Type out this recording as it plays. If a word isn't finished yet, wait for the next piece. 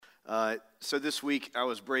So this week I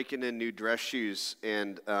was breaking in new dress shoes,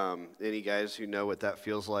 and any guys who know what that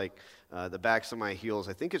feels like, the backs of my heels,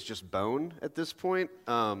 I think it's just bone at this point.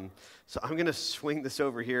 So I'm going to swing this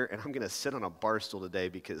over here, and I'm going to sit on a bar stool today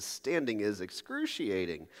because standing is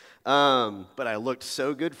excruciating. But I looked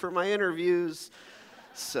so good for my interviews,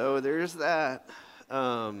 so there's that.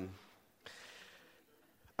 All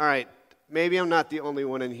right. Maybe I'm not the only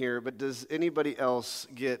one in here, but does anybody else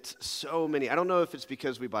get so many? I don't know if it's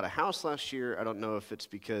because we bought a house last year. I don't know if it's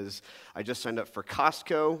because I just signed up for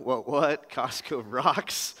Costco. What? Costco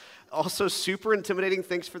rocks. Also super intimidating.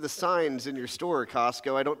 Thanks for the signs in your store,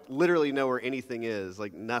 Costco. I don't literally know where anything is,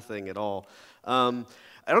 like nothing at all.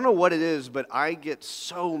 I don't know what it is, but I get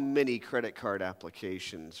so many credit card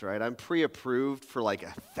applications, right? I'm pre-approved for like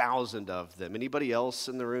 1,000 of them. Anybody else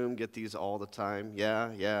in the room get these all the time?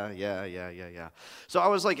 Yeah. So I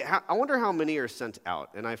was like, I wonder how many are sent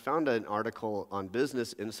out. And I found an article on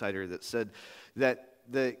Business Insider that said that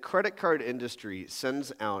the credit card industry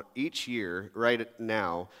sends out each year, right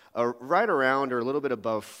now, right around or a little bit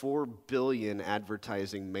above 4 billion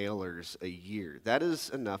advertising mailers a year. That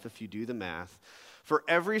is enough, if you do the math, for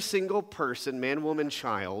every single person, man, woman,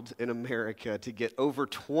 child in America to get over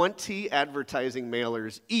 20 advertising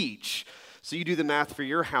mailers each. So you do the math for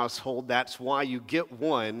your household, that's why you get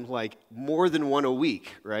one, like more than one a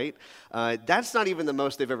week, right? That's not even the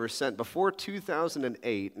most they've ever sent. Before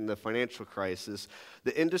 2008, in the financial crisis,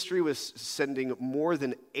 the industry was sending more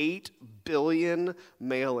than 8 billion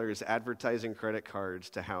mailers advertising credit cards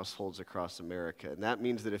to households across America. And that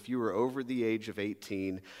means that if you were over the age of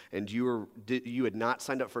 18 and you had not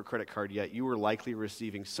signed up for a credit card yet, you were likely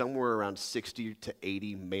receiving somewhere around 60 to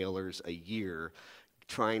 80 mailers a year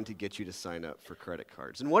trying to get you to sign up for credit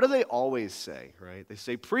cards. And what do they always say, right? They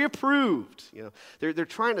say pre-approved. You know, they're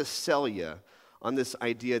trying to sell you on this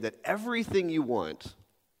idea that everything you want,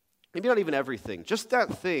 maybe not even everything, just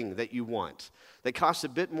that thing that you want that costs a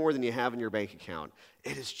bit more than you have in your bank account,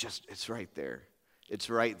 it's right there. It's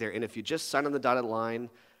right there. And if you just sign on the dotted line,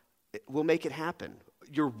 we'll make it happen.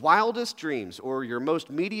 Your wildest dreams or your most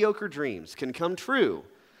mediocre dreams can come true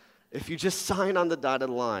if you just sign on the dotted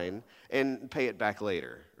line and pay it back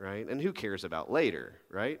later, right? And who cares about later,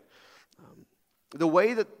 right? The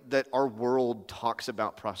way that our world talks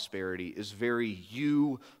about prosperity is very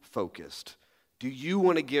you-focused. Do you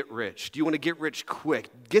want to get rich? Do you want to get rich quick?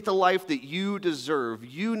 Get the life that you deserve.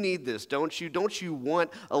 You need this, don't you? Don't you want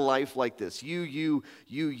a life like this? You.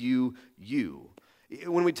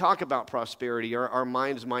 When we talk about prosperity, our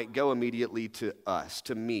minds might go immediately to us,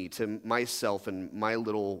 to me, to myself and my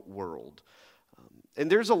little world. And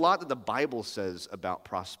there's a lot that the Bible says about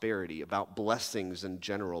prosperity, about blessings in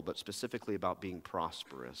general, but specifically about being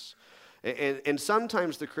prosperous. And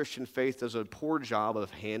sometimes the Christian faith does a poor job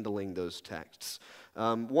of handling those texts.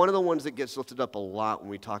 One of the ones that gets lifted up a lot when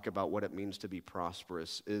we talk about what it means to be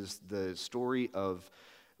prosperous is the story of,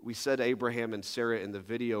 we said Abraham and Sarah in the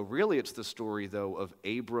video. Really, it's the story, though, of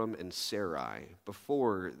Abram and Sarai.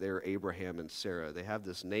 Before they're Abraham and Sarah, they have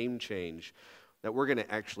this name change that we're going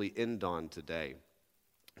to actually end on today.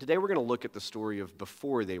 Today, we're going to look at the story of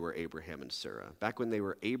before they were Abraham and Sarah, back when they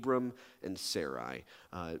were Abram and Sarai.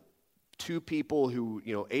 Two people who,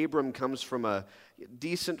 Abram comes from a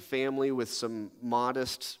decent family with some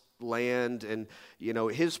modest land, and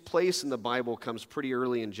his place in the Bible comes pretty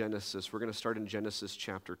early in Genesis. We're going to start in Genesis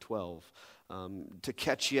chapter 12 to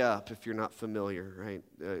catch you up if you're not familiar,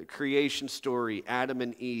 right? Creation story, Adam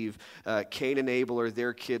and Eve, Cain and Abel are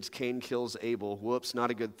their kids. Cain kills Abel. Whoops,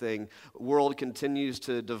 not a good thing. World continues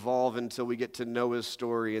to devolve until we get to Noah's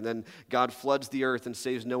story, and then God floods the earth and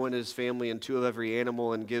saves Noah and his family and 2 of every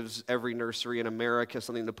animal and gives every nursery in America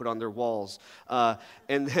something to put on their walls.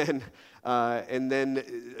 And then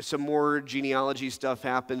some more genealogy stuff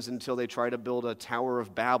happens until they try to build a Tower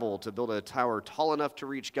of Babel, to build a tower tall enough to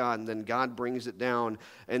reach God, and then God brings it down,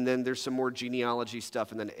 and then there's some more genealogy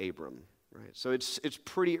stuff, and then Abram, right? So it's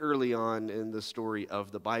pretty early on in the story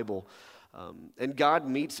of the Bible. And God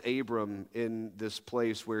meets Abram in this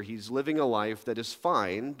place where he's living a life that is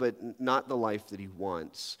fine, but not the life that he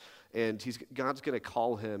wants. And God's going to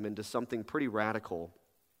call him into something pretty radical.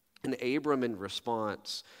 And Abram, in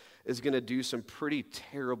response, is going to do some pretty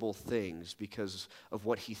terrible things because of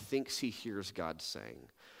what he thinks he hears God saying.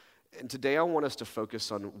 And today I want us to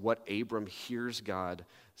focus on what Abram hears God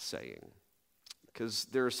saying. Because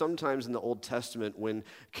there are some times in the Old Testament when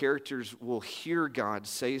characters will hear God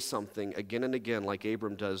say something again and again, like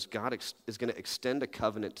Abram does. God is going to extend a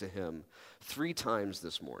covenant to him 3 times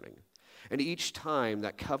this morning. And each time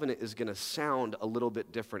that covenant is going to sound a little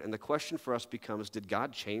bit different. And the question for us becomes, did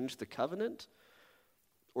God change the covenant?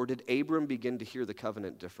 Or did Abram begin to hear the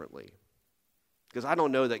covenant differently? Because I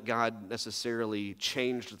don't know that God necessarily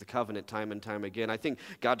changed the covenant time and time again. I think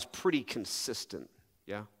God's pretty consistent,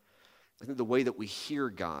 yeah? I think the way that we hear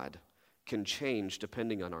God can change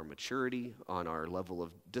depending on our maturity, on our level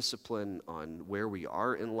of discipline, on where we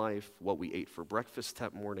are in life, what we ate for breakfast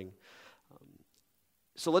that morning.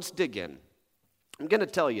 So let's dig in. I'm going to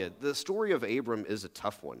tell you, the story of Abram is a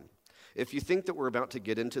tough one. If you think that we're about to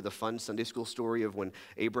get into the fun Sunday school story of when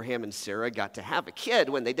Abraham and Sarah got to have a kid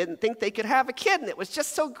when they didn't think they could have a kid and it was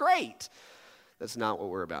just so great, that's not what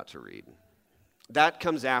we're about to read. That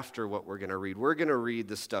comes after what we're going to read. We're going to read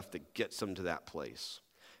the stuff that gets them to that place.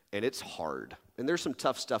 And it's hard. And there's some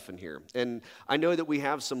tough stuff in here. And I know that we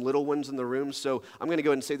have some little ones in the room, so I'm going to go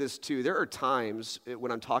ahead and say this too. There are times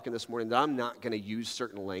when I'm talking this morning that I'm not going to use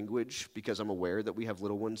certain language because I'm aware that we have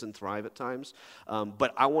little ones and Thrive at times.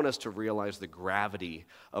 But I want us to realize the gravity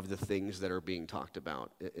of the things that are being talked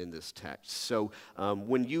about in this text. So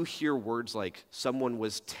when you hear words like someone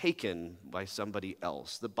was taken by somebody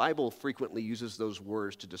else, the Bible frequently uses those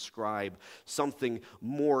words to describe something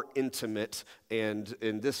more intimate and,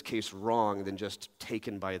 in this case, wrong than just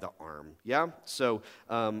taken by the arm, yeah? So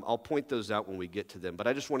I'll point those out when we get to them, but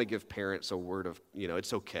I just want to give parents a word of,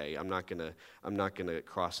 it's okay. I'm not gonna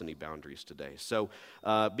cross any boundaries today. So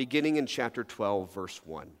beginning in chapter 12, verse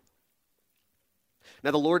 1.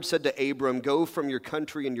 Now the Lord said to Abram, "Go from your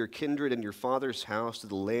country and your kindred and your father's house to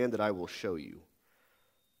the land that I will show you.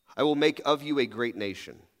 I will make of you a great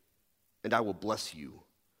nation, and I will bless you,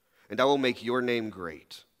 and I will make your name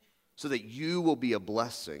great, so that you will be a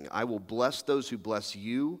blessing. I will bless those who bless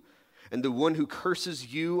you, and the one who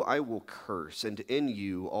curses you I will curse, and in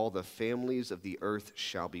you all the families of the earth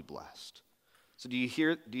shall be blessed." So do you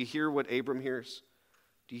hear what Abram hears?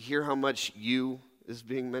 Do you hear how much you is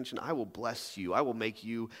being mentioned? I will bless you. I will make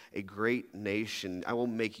you a great nation. I will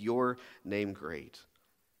make your name great.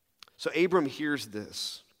 So Abram hears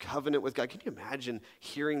this covenant with God. Can you imagine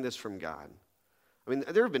hearing this from God? I mean,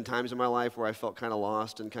 there have been times in my life where I felt kind of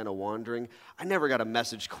lost and kind of wandering. I never got a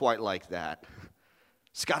message quite like that.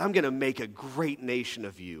 Scott, I'm going to make a great nation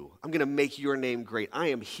of you. I'm going to make your name great. I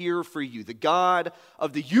am here for you. The God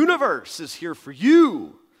of the universe is here for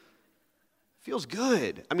you. Feels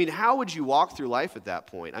good. I mean, how would you walk through life at that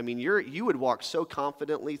point? I mean, you would walk so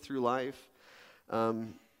confidently through life.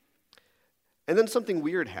 And then something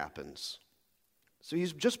weird happens. So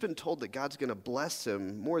he's just been told that God's going to bless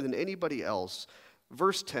him more than anybody else.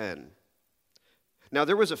 Verse 10, now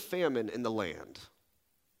there was a famine in the land.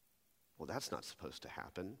 Well, that's not supposed to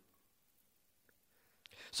happen.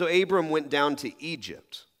 So Abram went down to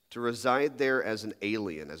Egypt to reside there as an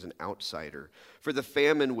alien, as an outsider, for the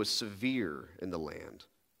famine was severe in the land.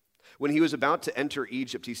 When he was about to enter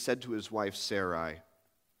Egypt, he said to his wife Sarai,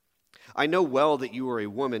 "I know well that you are a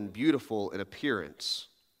woman beautiful in appearance.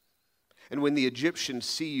 And when the Egyptians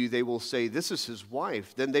see you, they will say, 'This is his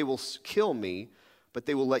wife.' Then they will kill me, but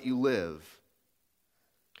they will let you live.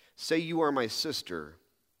 Say you are my sister,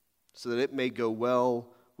 so that it may go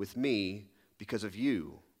well with me because of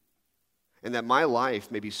you, and that my life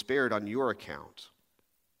may be spared on your account."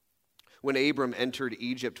 When Abram entered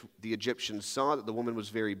Egypt, the Egyptians saw that the woman was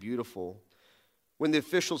very beautiful. When the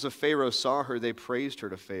officials of Pharaoh saw her, they praised her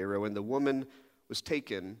to Pharaoh, and the woman was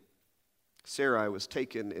taken, Sarai was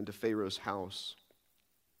taken into Pharaoh's house.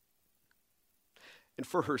 And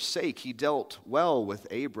for her sake, he dealt well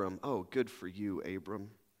with Abram. Oh, good for you,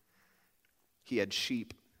 Abram. He had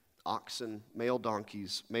sheep, oxen, male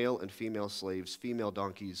donkeys, male and female slaves, female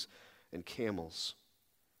donkeys, and camels.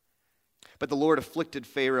 But the Lord afflicted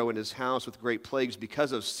Pharaoh and his house with great plagues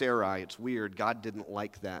because of Sarai. It's weird. God didn't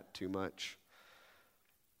like that too much.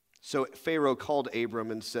 So Pharaoh called Abram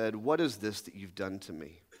and said, "What is this that you've done to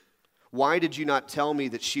me? Why did you not tell me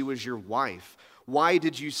that she was your wife? Why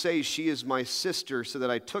did you say she is my sister so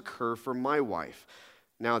that I took her for my wife?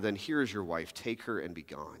 Now then, here is your wife. Take her and be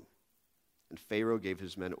gone." And Pharaoh gave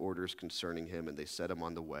his men orders concerning him, and they set him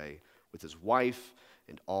on the way with his wife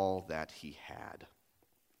and all that he had.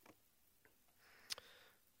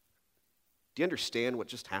 Do you understand what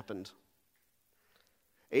just happened?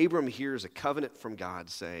 Abram hears a covenant from God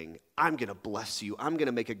saying, "I'm going to bless you. I'm going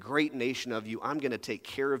to make a great nation of you. I'm going to take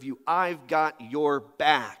care of you. I've got your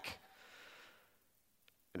back."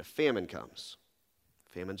 And a famine comes.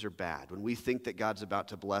 Famines are bad. When we think that God's about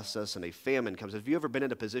to bless us and a famine comes, have you ever been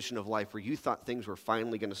in a position of life where you thought things were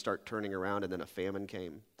finally going to start turning around and then a famine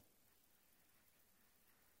came?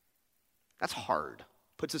 That's hard.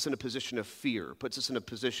 Puts us in a position of fear, puts us in a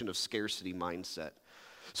position of scarcity mindset.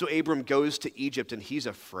 So Abram goes to Egypt and he's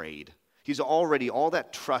afraid. He's already, all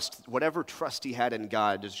that trust, whatever trust he had in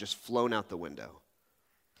God has just flown out the window.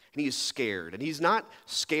 And he is scared. And he's not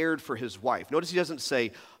scared for his wife. Notice he doesn't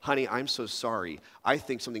say, honey, I'm so sorry. I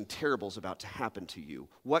think something terrible is about to happen to you.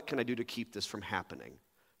 What can I do to keep this from happening?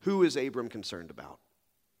 Who is Abram concerned about?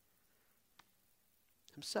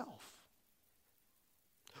 Himself.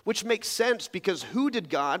 Which makes sense because who did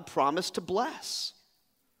God promise to bless?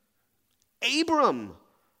 Abram.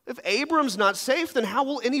 If Abram's not safe, then how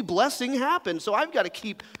will any blessing happen? So I've got to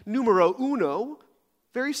keep numero uno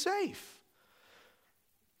very safe.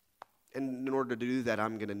 And in order to do that,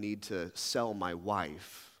 I'm going to need to sell my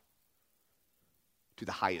wife to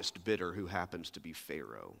the highest bidder, who happens to be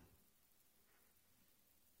Pharaoh.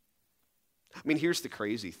 I mean, here's the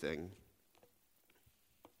crazy thing.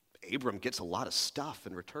 Abram gets a lot of stuff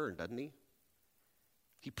in return, doesn't he?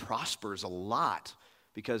 He prospers a lot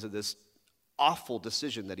because of this awful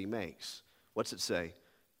decision that he makes. What's it say?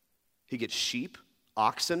 He gets sheep,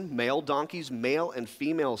 oxen, male donkeys, male and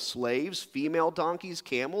female slaves, female donkeys,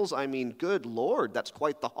 camels. I mean, good Lord, that's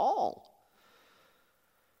quite the haul.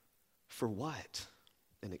 For what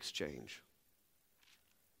in exchange?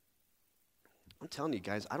 I'm telling you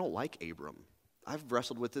guys, I don't like Abram. I've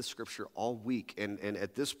wrestled with this scripture all week, and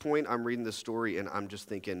at this point, I'm reading this story, and I'm just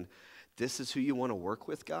thinking, this is who you want to work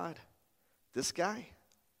with, God? This guy?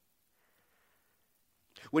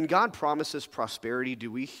 When God promises prosperity,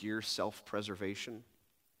 do we hear self-preservation?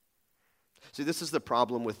 See, this is the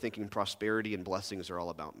problem with thinking prosperity and blessings are all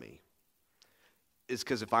about me. It's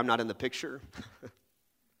because if I'm not in the picture,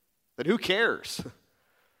 then who cares?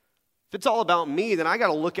 If it's all about me, then I got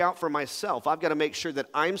to look out for myself. I've got to make sure that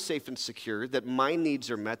I'm safe and secure, that my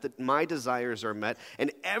needs are met, that my desires are met,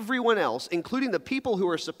 and everyone else, including the people who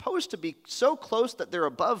are supposed to be so close that they're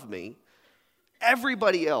above me,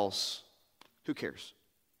 everybody else, who cares?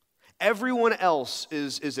 Everyone else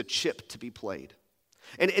is a chip to be played.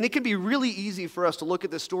 And it can be really easy for us to look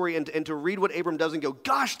at this story and to read what Abram does and go,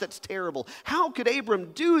 gosh, that's terrible. How could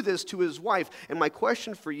Abram do this to his wife? And my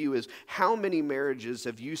question for you is, how many marriages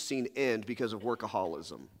have you seen end because of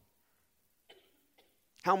workaholism?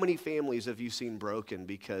 How many families have you seen broken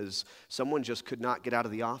because someone just could not get out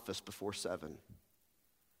of the office before 7?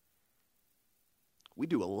 We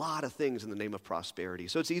do a lot of things in the name of prosperity.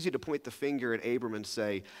 So it's easy to point the finger at Abram and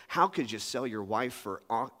say, how could you sell your wife for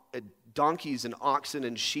donkeys and oxen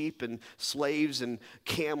and sheep and slaves and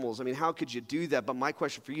camels? I mean, how could you do that? But my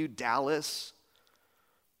question for you, Dallas,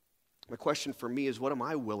 my question for me is, what am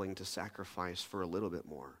I willing to sacrifice for a little bit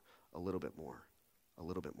more, a little bit more, a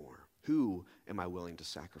little bit more? Who am I willing to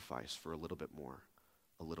sacrifice for a little bit more,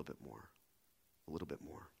 a little bit more, a little bit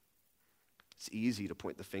more? It's easy to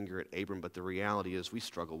point the finger at Abram, but the reality is we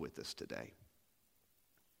struggle with this today.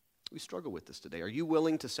 We struggle with this today. Are you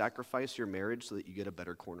willing to sacrifice your marriage so that you get a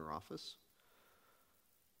better corner office?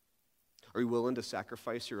 Are you willing to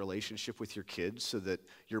sacrifice your relationship with your kids so that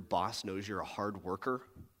your boss knows you're a hard worker?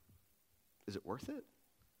 Is it worth it?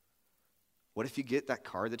 What if you get that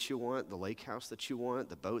car that you want, the lake house that you want,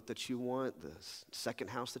 the boat that you want, the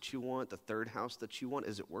second house that you want, the third house that you want?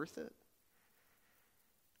 Is it worth it?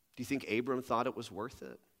 Do you think Abram thought it was worth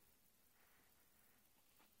it?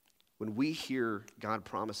 When we hear God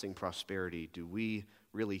promising prosperity, do we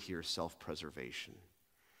really hear self-preservation?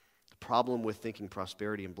 The problem with thinking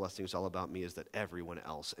prosperity and blessing is all about me is that everyone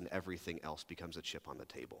else and everything else becomes a chip on the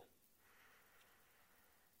table.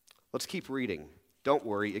 Let's keep reading. Don't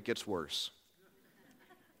worry, it gets worse.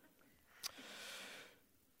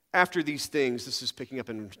 After these things, this is picking up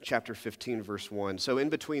in chapter 15, verse 1. So in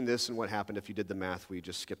between this and what happened, if you did the math, we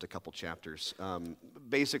just skipped a couple chapters.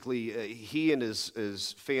 Basically, he and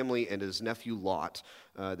his family and his nephew Lot,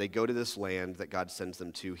 they go to this land that God sends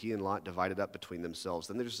them to. He and Lot divide it up between themselves.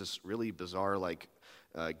 Then there's this really bizarre,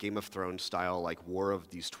 Game of Thrones style, war of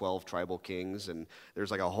these 12 tribal kings, and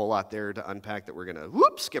there's a whole lot there to unpack that we're going to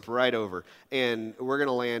skip right over, and we're going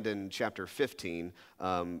to land in chapter 15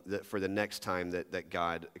 for the next time that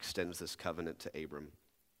God extends this covenant to Abram.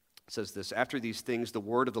 It says this, after these things, the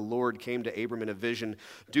word of the Lord came to Abram in a vision.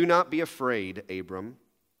 Do not be afraid, Abram.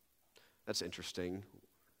 That's interesting,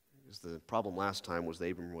 because the problem last time was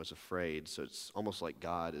that Abram was afraid, so it's almost like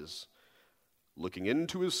God is looking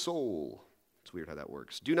into his soul. It's weird how that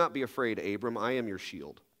works. Do not be afraid, Abram. I am your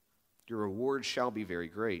shield. Your reward shall be very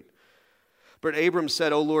great. But Abram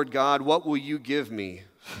said, O Lord God, what will you give me?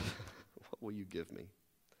 What will you give me?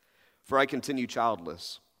 For I continue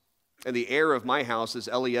childless, and the heir of my house is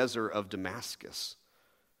Eliezer of Damascus.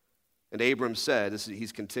 And Abram said,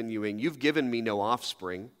 he's continuing, you've given me no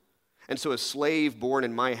offspring, and so a slave born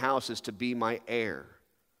in my house is to be my heir.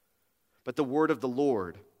 But the word of the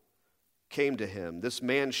Lord came to him. "This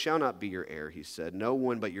man shall not be your heir," he said. "No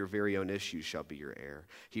one but your very own issue shall be your heir."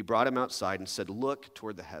 He brought him outside and said, "Look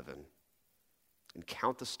toward the heaven and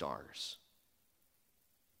count the stars,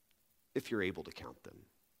 if you're able to count them."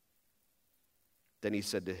 Then he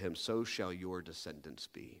said to him, "So shall your descendants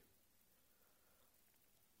be."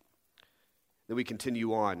 Then we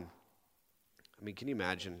continue on. Can you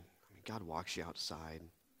imagine? God walks you outside.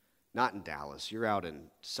 Not in Dallas. You're out in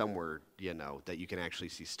somewhere, that you can actually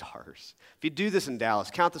see stars. If you do this in Dallas,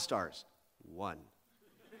 count the stars. 1.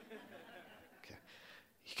 Okay.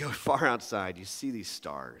 You go far outside, you see these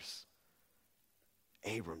stars.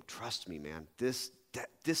 Abram, trust me, man. This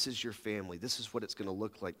is your family. This is what it's going to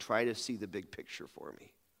look like. Try to see the big picture for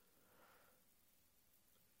me.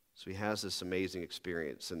 So he has this amazing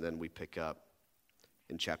experience, and then we pick up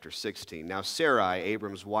in chapter 16. Now Sarai,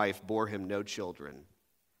 Abram's wife, bore him no children.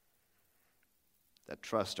 That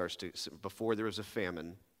trust starts to, before there was a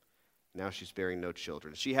famine, now she's bearing no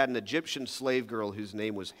children. She had an Egyptian slave girl whose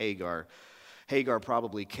name was Hagar. Hagar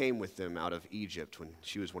probably came with them out of Egypt when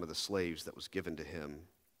she was one of the slaves that was given to him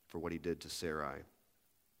for what he did to Sarai.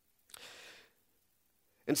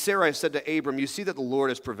 And Sarai said to Abram, "You see that the Lord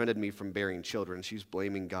has prevented me from bearing children." She's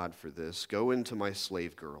blaming God for this. Go into my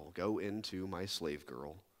slave girl.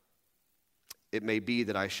 It may be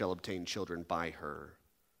that I shall obtain children by her."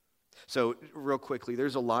 So real quickly,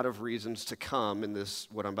 there's a lot of reasons to come in this,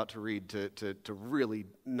 what I'm about to read, to really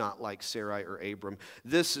not like Sarai or Abram.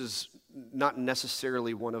 This is not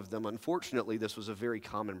necessarily one of them. Unfortunately, this was a very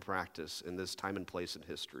common practice in this time and place in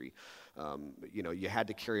history. You had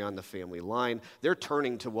to carry on the family line. They're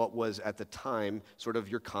turning to what was at the time sort of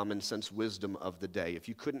your common sense wisdom of the day. If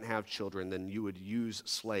you couldn't have children, then you would use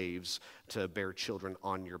slaves to bear children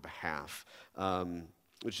on your behalf.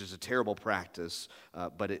 Which is a terrible practice,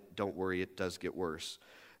 but don't worry, it does get worse.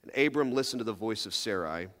 And Abram listened to the voice of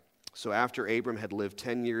Sarai. So after Abram had lived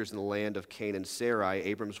 10 years in the land of Canaan, Sarai,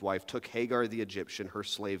 Abram's wife, took Hagar the Egyptian, her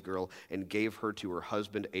slave girl, and gave her to her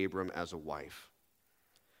husband Abram as a wife.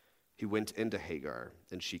 He went into Hagar,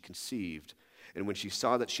 and she conceived. And when she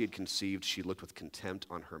saw that she had conceived, she looked with contempt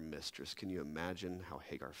on her mistress. Can you imagine how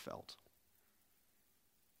Hagar felt?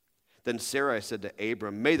 Then Sarai said to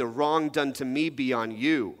Abram, "May the wrong done to me be on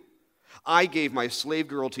you. I gave my slave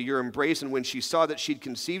girl to your embrace, and when she saw that she'd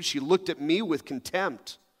conceived, she looked at me with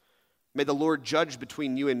contempt. May the Lord judge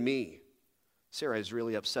between you and me." Sarai is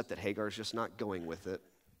really upset that Hagar's just not going with it.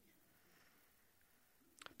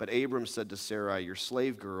 But Abram said to Sarai, "Your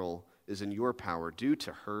slave girl is in your power. Do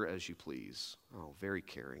to her as you please." Oh, very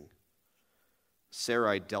caring.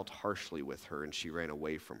 Sarai dealt harshly with her, and she ran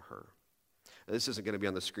away from her. This isn't going to be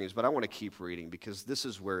on the screens, but I want to keep reading because this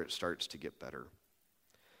is where it starts to get better.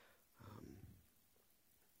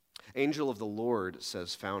 Angel of the Lord,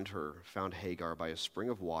 says, found Hagar by a spring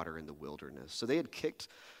of water in the wilderness. So they had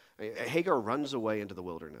Hagar runs away into the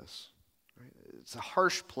wilderness. Right? It's a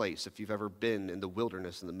harsh place if you've ever been in the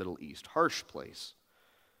wilderness in the Middle East. Harsh place.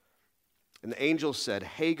 And the angel said,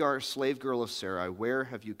 "Hagar, slave girl of Sarai, where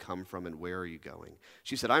have you come from and where are you going?"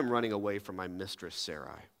 She said, "I'm running away from my mistress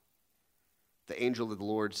Sarai." The angel of the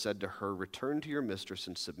Lord said to her, "Return to your mistress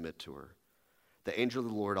and submit to her." The angel of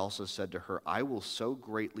the Lord also said to her, "I will so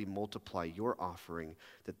greatly multiply your offering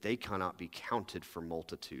that they cannot be counted for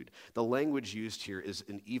multitude." The language used here is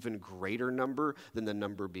an even greater number than the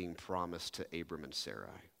number being promised to Abram and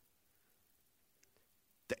Sarai.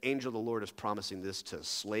 The angel of the Lord is promising this to a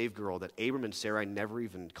slave girl that Abram and Sarai never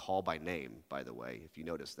even call by name, by the way, if you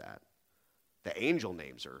notice that. The angel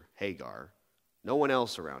names her Hagar. No one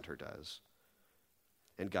else around her does.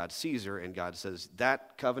 And God sees her, and God says,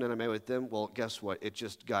 "That covenant I made with them, well, guess what? It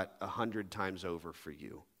just got 100 times over for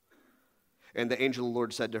you." And the angel of the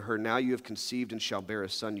Lord said to her, "Now you have conceived and shall bear a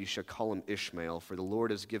son. You shall call him Ishmael, for the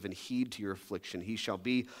Lord has given heed to your affliction. He shall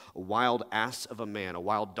be a wild ass of a man, a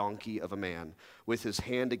wild donkey of a man, with his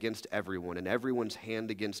hand against everyone, and everyone's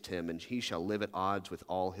hand against him, and he shall live at odds with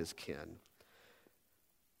all his kin."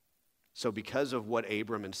 So because of what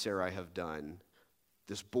Abram and Sarai have done,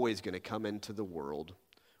 this boy is going to come into the world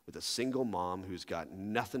with a single mom who's got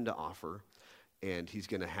nothing to offer, and he's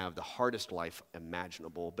going to have the hardest life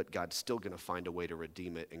imaginable, but God's still going to find a way to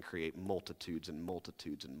redeem it and create multitudes and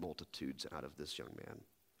multitudes and multitudes out of this young man.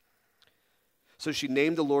 So she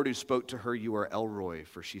named the Lord who spoke to her, "You are El Roi,"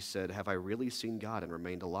 for she said, "Have I really seen God and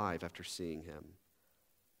remained alive after seeing him?"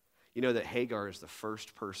 You know that Hagar is the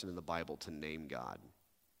first person in the Bible to name God.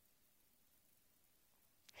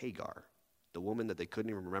 Hagar, the woman that they couldn't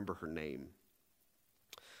even remember her name.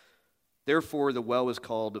 Therefore, the well was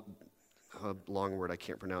called, a long word I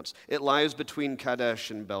can't pronounce. It lies between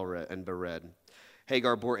Kadesh and Bered.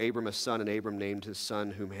 Hagar bore Abram a son, and Abram named his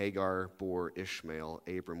son whom Hagar bore Ishmael.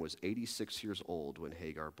 Abram was 86 years old when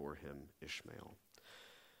Hagar bore him Ishmael.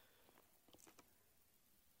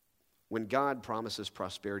 When God promises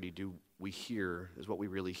prosperity, do we hear, is what we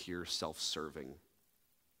really hear, self-serving?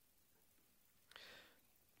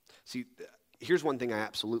 See, here's one thing I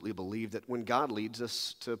absolutely believe, that when God leads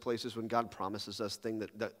us to places, when God promises us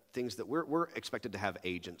things that we're expected to have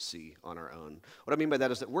agency on our own. What I mean by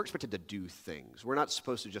that is that we're expected to do things. We're not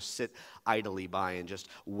supposed to just sit idly by and just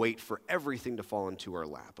wait for everything to fall into our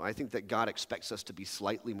lap. I think that God expects us to be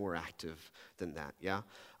slightly more active than that, yeah?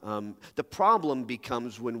 The problem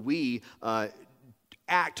becomes when we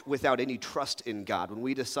act without any trust in God, when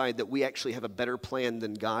we decide that we actually have a better plan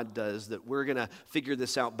than God does, that we're going to figure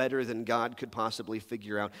this out better than God could possibly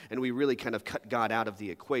figure out, and we really kind of cut God out of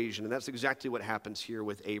the equation. And that's exactly what happens here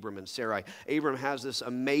with Abram and Sarai. Abram has this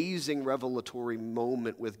amazing revelatory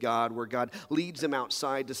moment with God where God leads him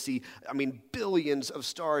outside to see, billions of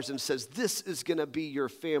stars, and says, this is going to be your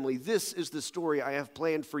family. This is the story I have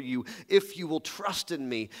planned for you if you will trust in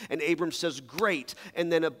me. And Abram says, great.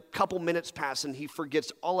 And then a couple minutes pass and he forgets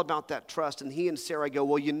all about that trust, and he and Sarai go,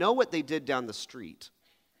 well, you know what they did down the street?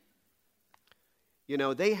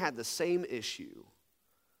 They had the same issue.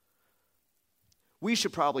 We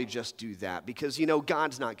should probably just do that because,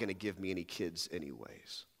 God's not going to give me any kids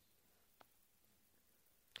anyways.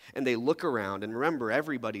 And they look around, and remember,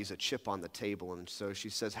 everybody's a chip on the table, and so she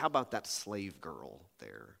says, how about that slave girl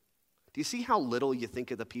there? Do you see how little you think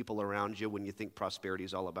of the people around you when you think prosperity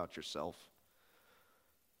is all about yourself?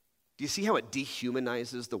 Do you see how it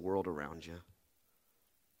dehumanizes the world around you?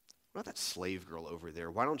 What about that slave girl over there?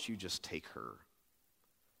 Why don't you just take her?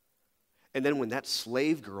 And then when that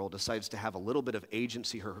slave girl decides to have a little bit of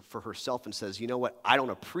agency for herself and says, you know what, I don't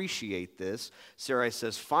appreciate this, Sarai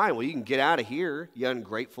says, fine, well, you can get out of here, you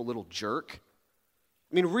ungrateful little jerk.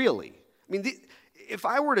 Really. If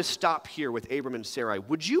I were to stop here with Abram and Sarai,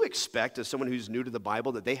 would you expect, as someone who's new to the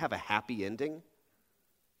Bible, that they have a happy ending?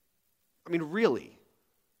 Really.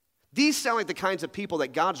 These sound like the kinds of people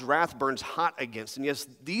that God's wrath burns hot against. And yes,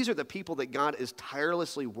 these are the people that God is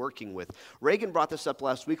tirelessly working with. Reagan brought this up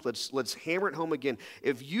last week. Let's hammer it home again.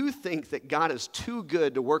 If you think that God is too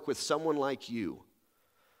good to work with someone like you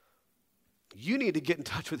need to get in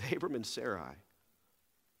touch with Abram and Sarai.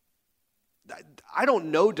 I don't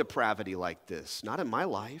know depravity like this, not in my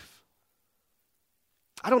life.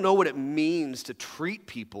 I don't know what it means to treat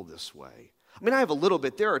people this way. I have a little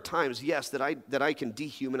bit. There are times, yes, that I can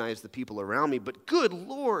dehumanize the people around me, but good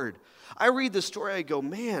Lord, I read this story, I go,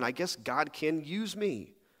 man, I guess God can use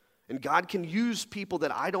me. And God can use people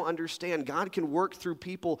that I don't understand. God can work through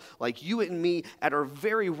people like you and me at our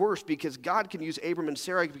very worst, because God can use Abram and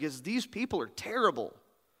Sarai because these people are terrible.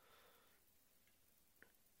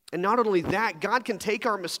 And not only that, God can take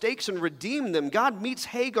our mistakes and redeem them. God meets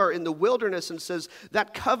Hagar in the wilderness and says,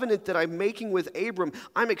 that covenant that I'm making with Abram,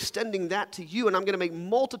 I'm extending that to you, and I'm going to make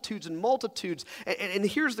multitudes and multitudes. And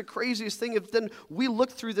here's the craziest thing. If then we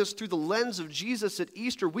look through this through the lens of Jesus at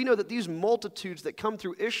Easter, we know that these multitudes that come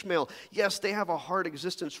through Ishmael, yes, they have a hard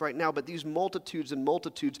existence right now, but these multitudes and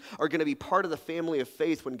multitudes are going to be part of the family of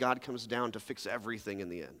faith when God comes down to fix everything in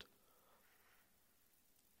the end.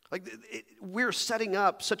 We're setting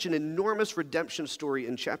up such an enormous redemption story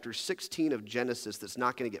in chapter 16 of Genesis that's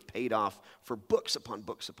not going to get paid off for books upon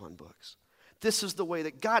books upon books. This is the way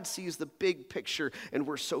that God sees the big picture, and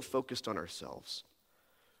we're so focused on ourselves.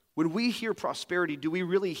 When we hear prosperity, do we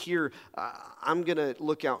really hear, I'm going to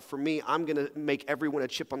look out for me, I'm going to make everyone a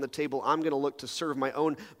chip on the table, I'm going to look to serve my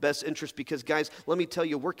own best interest? Because, guys, let me tell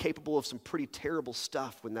you, we're capable of some pretty terrible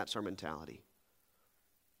stuff when that's our mentality.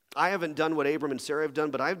 I haven't done what Abram and Sarah have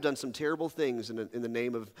done, but I've done some terrible things in the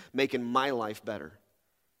name of making my life better.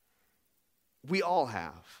 We all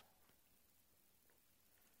have.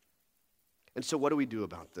 And so what do we do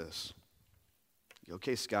about this?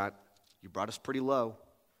 Okay, Scott, you brought us pretty low.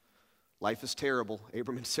 Life is terrible.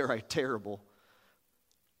 Abram and Sarai, terrible.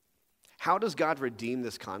 How does God redeem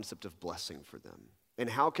this concept of blessing for them? And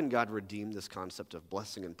how can God redeem this concept of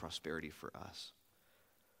blessing and prosperity for us?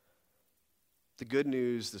 The good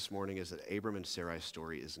news this morning is that Abram and Sarai's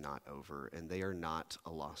story is not over, and they are not a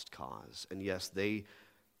lost cause. And yes, they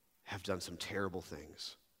have done some terrible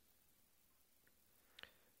things.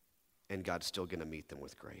 And God's still going to meet them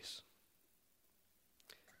with grace.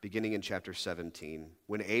 Beginning in chapter 17,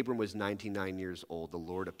 when Abram was 99 years old, the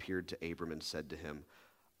Lord appeared to Abram and said to him,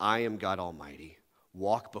 I am God Almighty.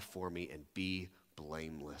 Walk before me and be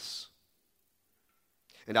blameless.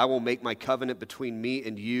 And I will make my covenant between me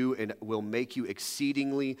and you, and will make you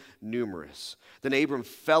exceedingly numerous. Then Abram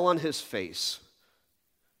fell on his face,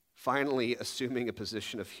 finally assuming a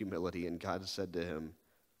position of humility, and God said to him,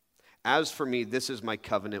 "As for me, this is my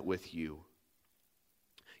covenant with you.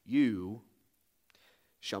 You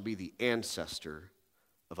shall be the ancestor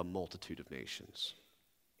of a multitude of nations.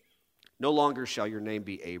 No longer shall your name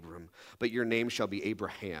be Abram, but your name shall be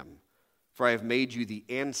Abraham, for I have made you the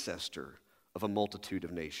ancestor of a multitude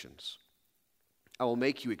of nations. I will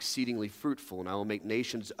make you exceedingly fruitful, and I will make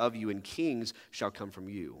nations of you, and kings shall come from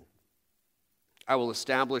you. I will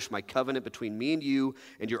establish my covenant between me and you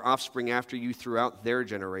and your offspring after you throughout their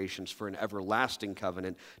generations for an everlasting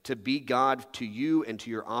covenant, to be God to you and to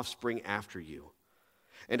your offspring after you.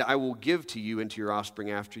 And I will give to you and to your offspring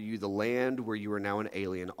after you the land where you are now an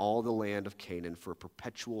alien, all the land of Canaan for a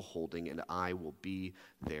perpetual holding, and I will be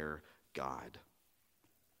their God."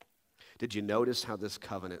 Did you notice how this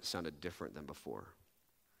covenant sounded different than before?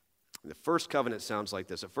 The first covenant sounds like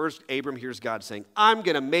this. At first, Abram hears God saying, "I'm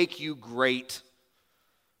going to make you great."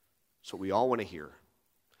 That's what we all want to hear.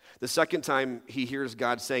 The second time, he hears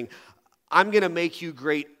God saying, "I'm going to make you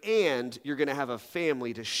great, and you're going to have a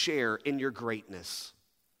family to share in your greatness."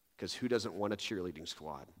 Because who doesn't want a cheerleading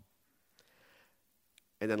squad?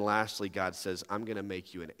 And then lastly, God says, "I'm going to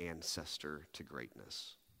make you an ancestor to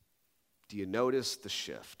greatness." Do you notice the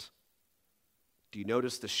shift? Do you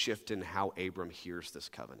notice the shift in how Abram hears this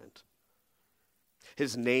covenant?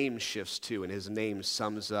 His name shifts too, and his name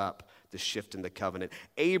sums up the shift in the covenant.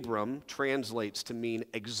 Abram translates to mean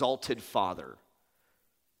exalted father.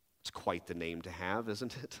 It's quite the name to have,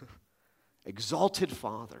 isn't it? Exalted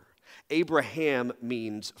father. Abraham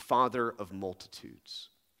means father of multitudes.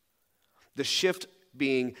 The shift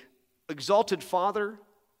being exalted father,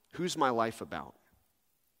 who's my life about?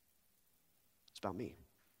 It's about me.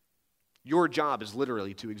 Your job is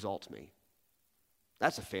literally to exalt me.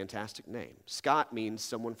 That's a fantastic name. Scott means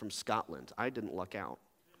someone from Scotland. I didn't luck out.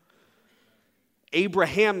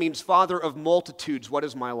 Abraham means father of multitudes. What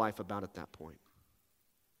is my life about at that point?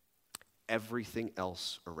 Everything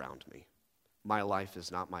else around me. My life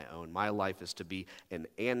is not my own. My life is to be an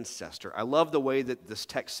ancestor. I love the way that this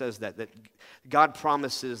text says that God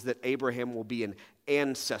promises that Abraham will be an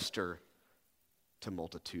ancestor to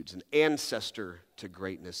multitudes, an ancestor to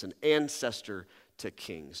greatness, an ancestor to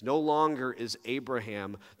kings. No longer is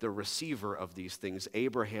Abraham the receiver of these things.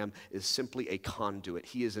 Abraham is simply a conduit.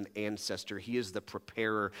 He is an ancestor. He is the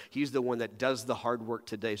preparer. He's the one that does the hard work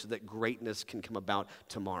today so that greatness can come about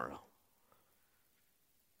tomorrow.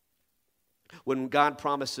 When God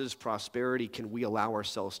promises prosperity, can we allow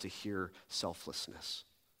ourselves to hear selflessness?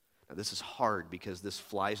 Now, this is hard because this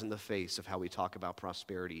flies in the face of how we talk about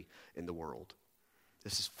prosperity in the world.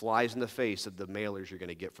 This flies in the face of the mailers you're going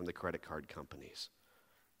to get from the credit card companies.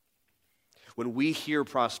 When we hear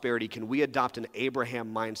prosperity, can we adopt an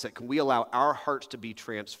Abraham mindset? Can we allow our hearts to be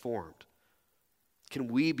transformed? Can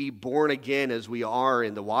we be born again as we are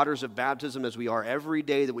in the waters of baptism, as we are every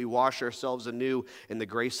day that we wash ourselves anew in the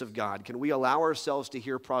grace of God? Can we allow ourselves to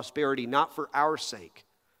hear prosperity, not for our sake,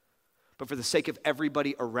 but for the sake of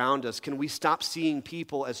everybody around us? Can we stop seeing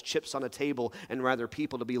people as chips on a table and rather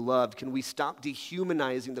people to be loved? Can we stop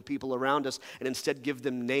dehumanizing the people around us and instead give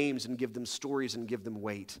them names and give them stories and give them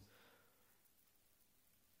weight?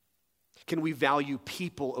 Can we value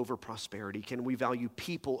people over prosperity? Can we value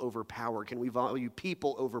people over power? Can we value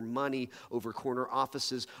people over money, over corner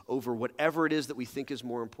offices, over whatever it is that we think is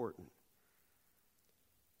more important?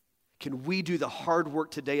 Can we do the hard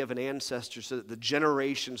work today of an ancestor so that the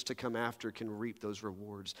generations to come after can reap those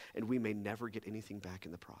rewards and we may never get anything back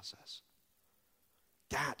in the process?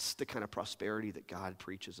 That's the kind of prosperity that God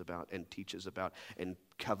preaches about and teaches about and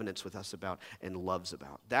covenants with us about and loves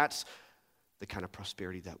about. That's the kind of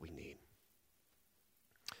prosperity that we need.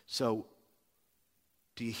 So,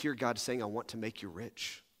 do you hear God saying, "I want to make you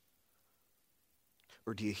rich"?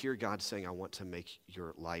 Or do you hear God saying, "I want to make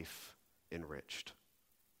your life enriched"?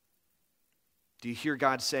 Do you hear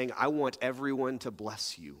God saying, "I want everyone to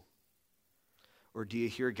bless you"? Or do you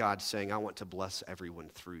hear God saying, "I want to bless everyone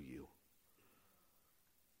through you"?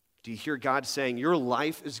 Do you hear God saying, "Your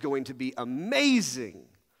life is going to be amazing"?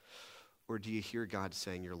 Or do you hear God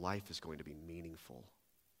saying, "Your life is going to be meaningful"?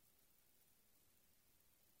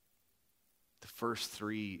 The first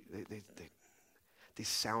three, they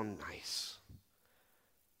sound nice.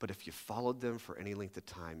 But if you followed them for any length of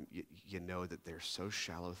time, you know that they're so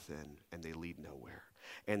shallow thin and they lead nowhere.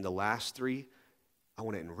 And the last three, I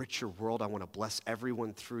want to enrich your world. I want to bless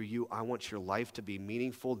everyone through you. I want your life to be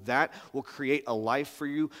meaningful. That will create a life for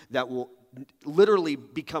you that will literally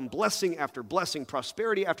become blessing after blessing,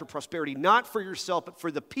 prosperity after prosperity, not for yourself, but for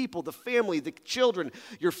the people, the family, the children,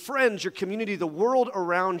 your friends, your community, the world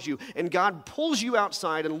around you. And God pulls you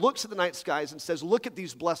outside and looks at the night skies and says, look at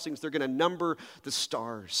these blessings. They're going to number the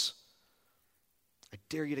stars. I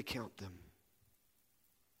dare you to count them.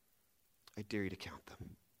 I dare you to count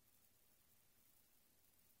them.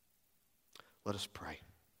 Let us pray.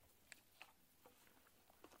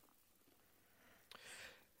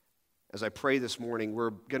 As I pray this morning, we're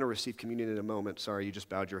going to receive communion in a moment. Sorry, you just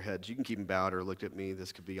bowed your heads. You can keep them bowed or looked at me.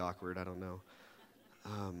 This could be awkward. I don't know.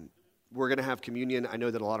 We're going to have communion. I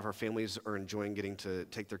know that a lot of our families are enjoying getting to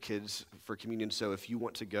take their kids for communion. So if you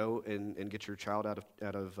want to go and get your child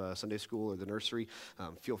out of Sunday school or the nursery,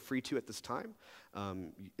 feel free to at this time.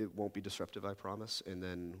 It won't be disruptive, I promise. And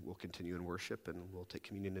then we'll continue in worship, and we'll take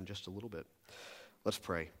communion in just a little bit. Let's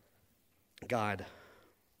pray. God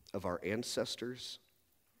of our ancestors,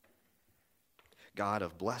 God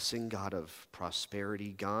of blessing, God of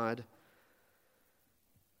prosperity, God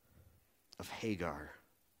of Hagar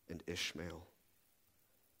and Ishmael,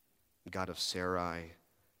 God of Sarai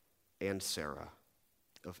and Sarah,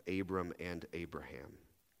 of Abram and Abraham,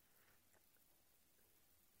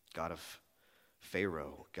 God of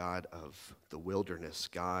Pharaoh, God of the wilderness,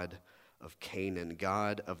 God of Canaan,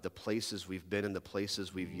 God of the places we've been and the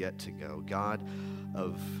places we've yet to go, God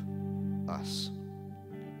of us.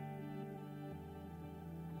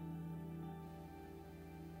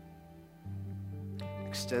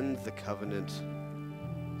 Extend the covenant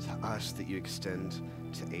to us that you extend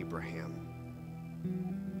to Abraham.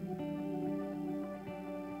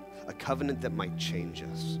 A covenant that might change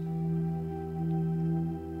us,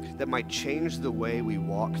 that might change the way we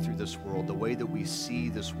walk through this world, the way that we see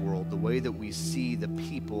this world, the way that we see the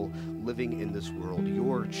people living in this world,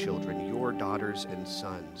 your children, your daughters and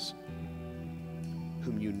sons,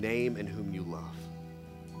 whom you name and whom you love.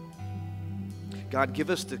 God, give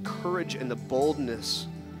us the courage and the boldness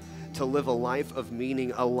to live a life of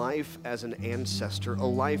meaning, a life as an ancestor, a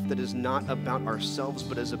life that is not about ourselves,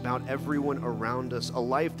 but is about everyone around us, a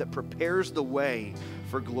life that prepares the way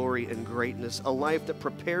for glory and greatness, a life that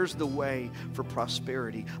prepares the way for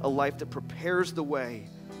prosperity, a life that prepares the way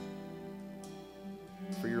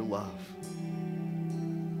for your love.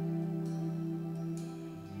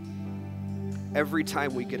 Every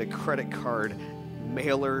time we get a credit card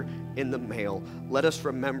mailer in the mail, let us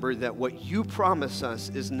remember that what you promise us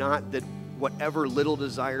is not that whatever little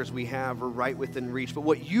desires we have are right within reach, but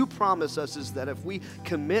what you promise us is that if we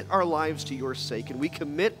commit our lives to your sake and we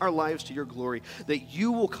commit our lives to your glory, that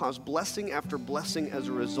you will cause blessing after blessing as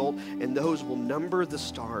a result, and those will number the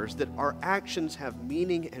stars, that our actions have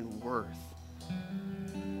meaning and worth.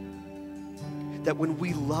 That when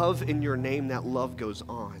we love in your name, that love goes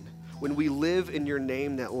on. When we live in your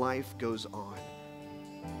name, that life goes on.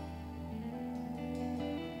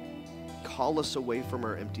 Call us away from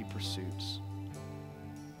our empty pursuits.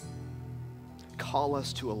 Call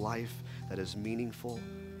us to a life that is meaningful,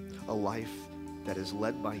 a life that is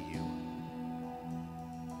led by you.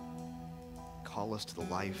 Call us to the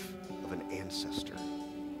life of an ancestor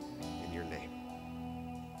in your name.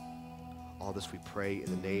 All this we pray in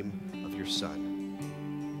the name of your Son,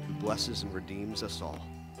 who blesses and redeems us all.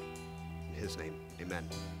 In his name, amen.